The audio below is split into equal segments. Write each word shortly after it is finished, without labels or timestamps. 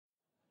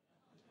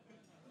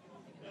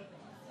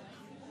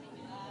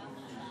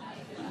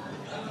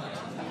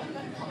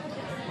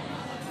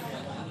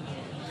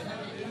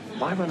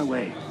Why run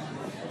away?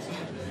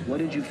 What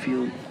did you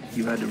feel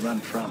you had to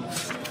run from?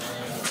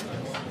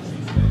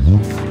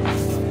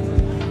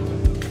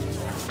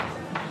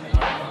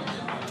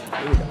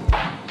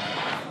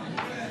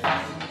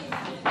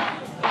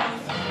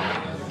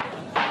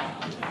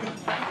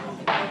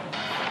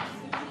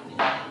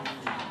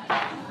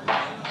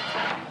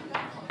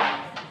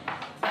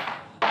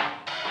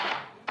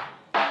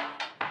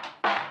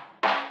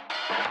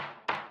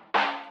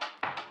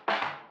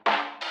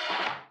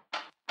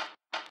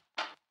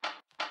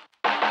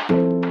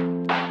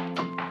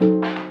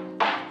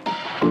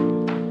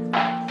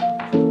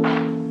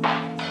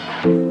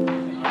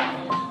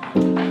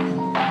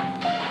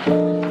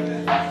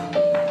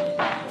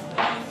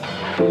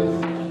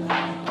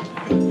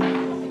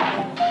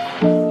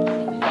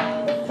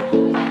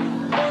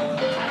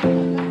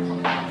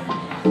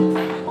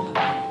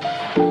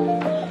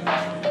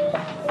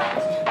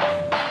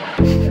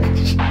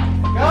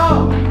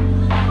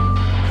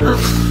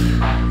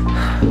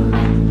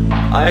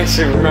 I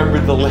actually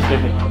remembered the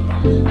lyric.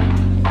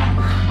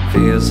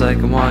 Feels like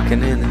I'm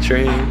walking in a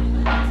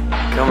dream.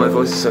 God, my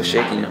voice is so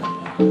shaky now.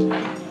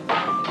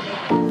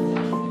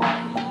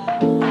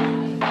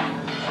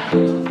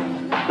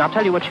 Now I'll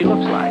tell you what she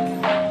looks like.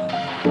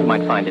 You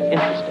might find it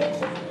interesting.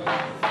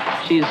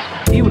 She's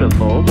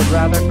beautiful, but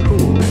rather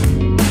cool.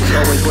 She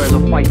always wears a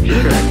white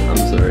shirt. I'm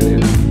sorry,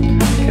 dude.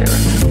 Okay,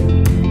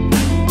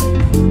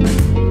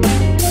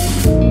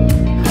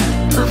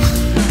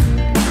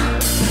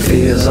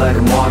 feels like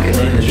I'm walking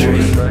in a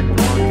dream.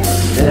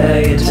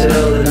 Day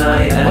until the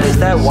night ends. What is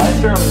that? Why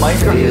is there a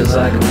microphone? Feels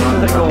like I'm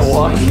running like a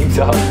walkie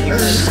talkie.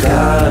 Just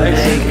gotta make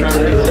it to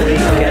the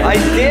weekend. I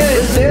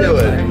did do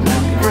it.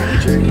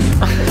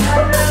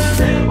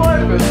 What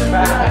was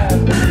bad?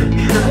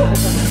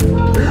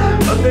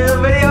 Okay, the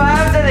video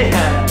after the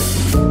end.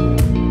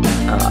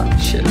 Ah,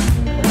 shit.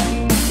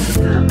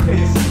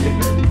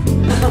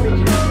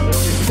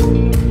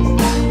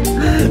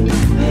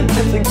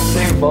 It's like the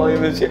same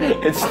volume as you.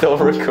 It's still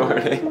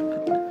recording.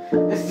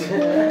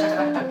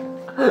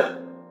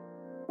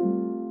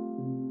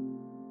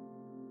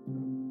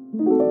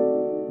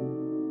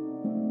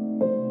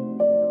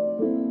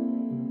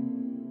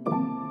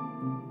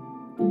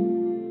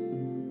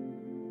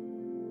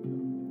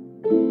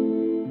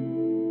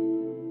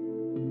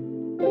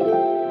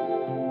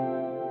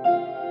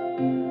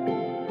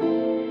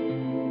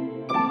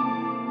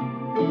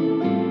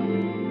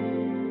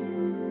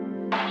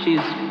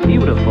 She's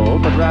beautiful,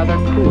 but rather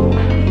cool.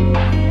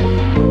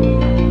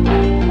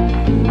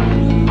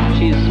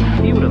 She's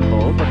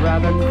beautiful, but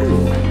rather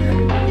cool.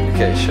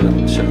 Okay, shut up,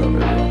 everyone.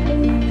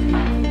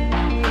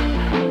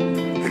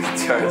 The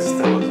guitar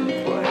still isn't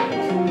playing.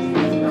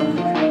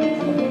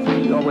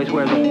 She always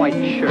wears a white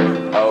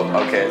shirt. Oh,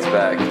 okay, it's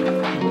back.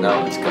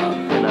 No, it's gone.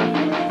 In a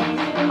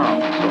calm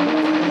sort of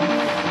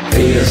way.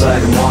 Feels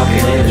like I'm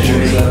walking in a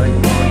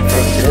dream.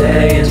 From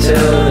today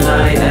until the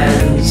night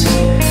ends.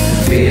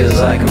 Feels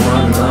like I'm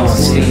running low on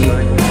steam.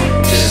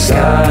 Just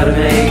gotta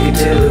make it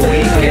to the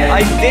weekend. I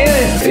did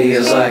it!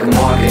 Feels like I'm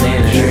walking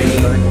in a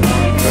dream.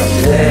 From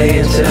today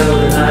until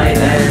the night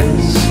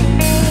ends.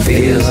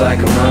 Feels like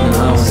I'm running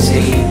low on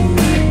steam.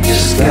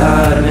 Just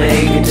gotta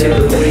make it to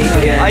the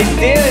weekend. I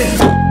did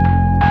it!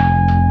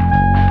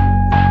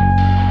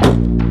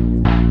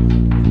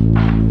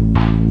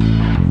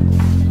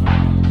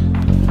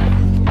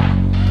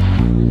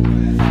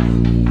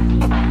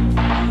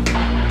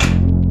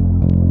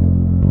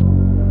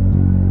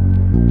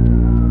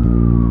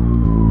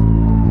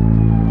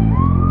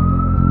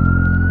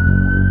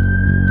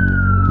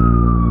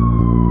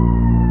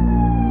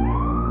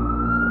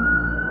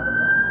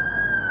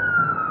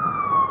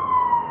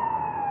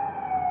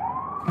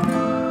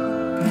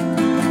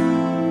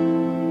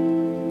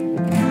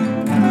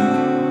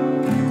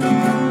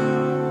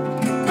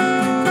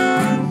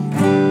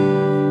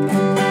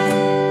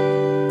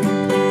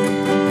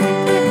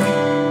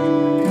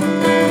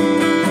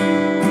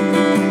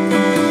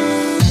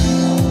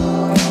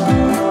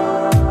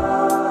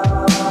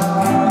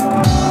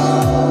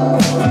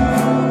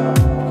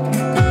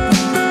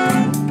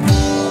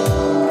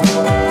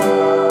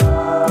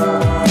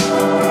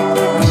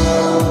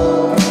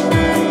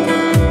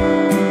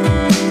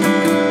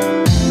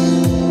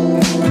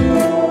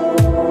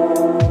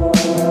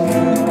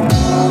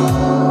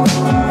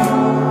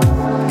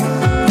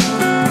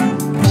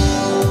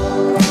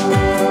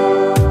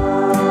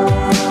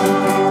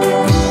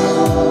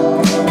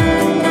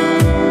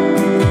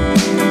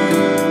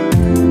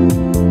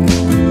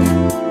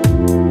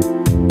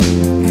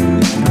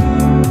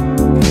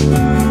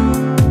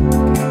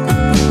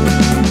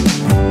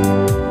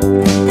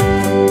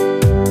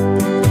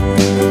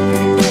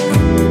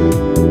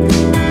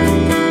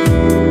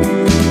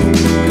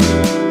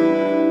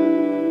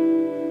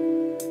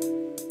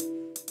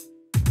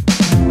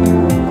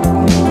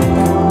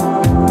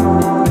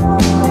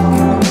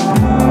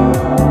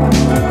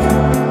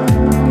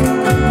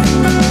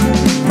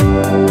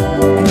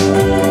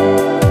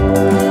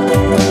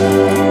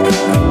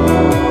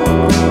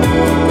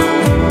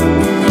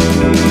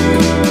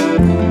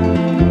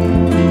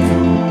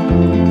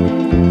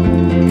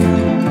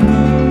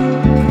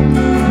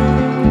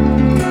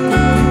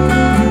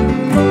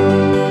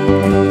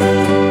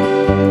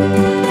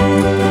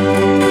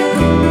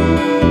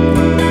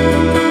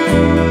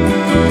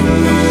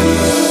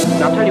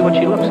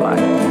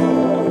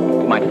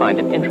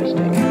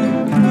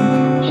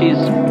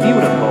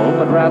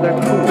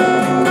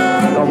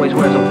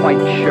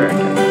 shirt.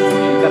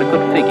 She's got a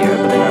good figure,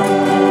 but in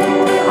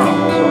a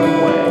calm sort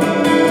of way.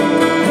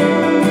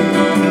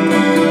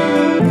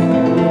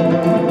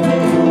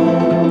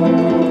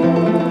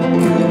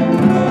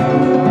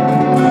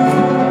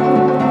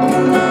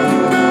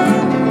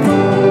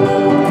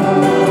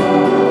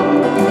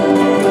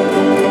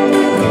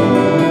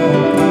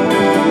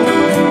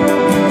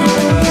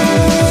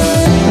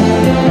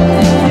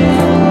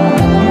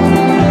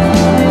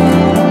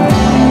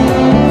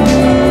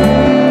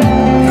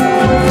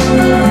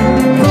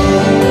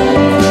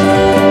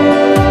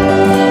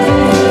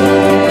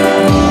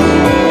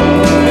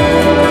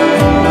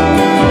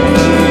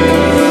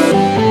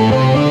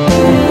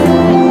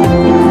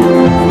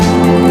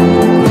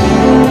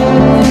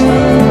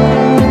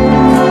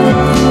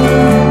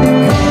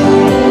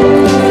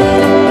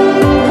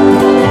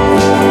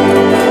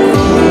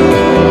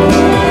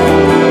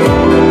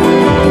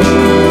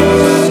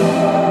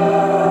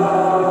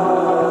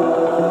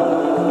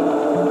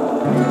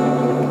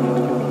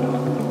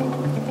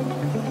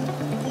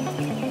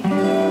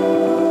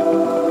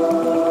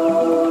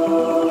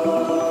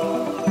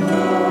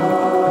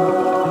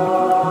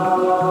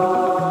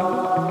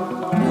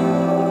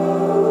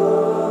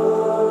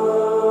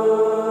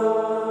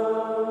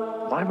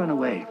 Why run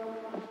away?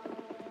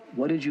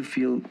 What did you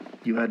feel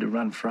you had to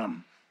run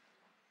from?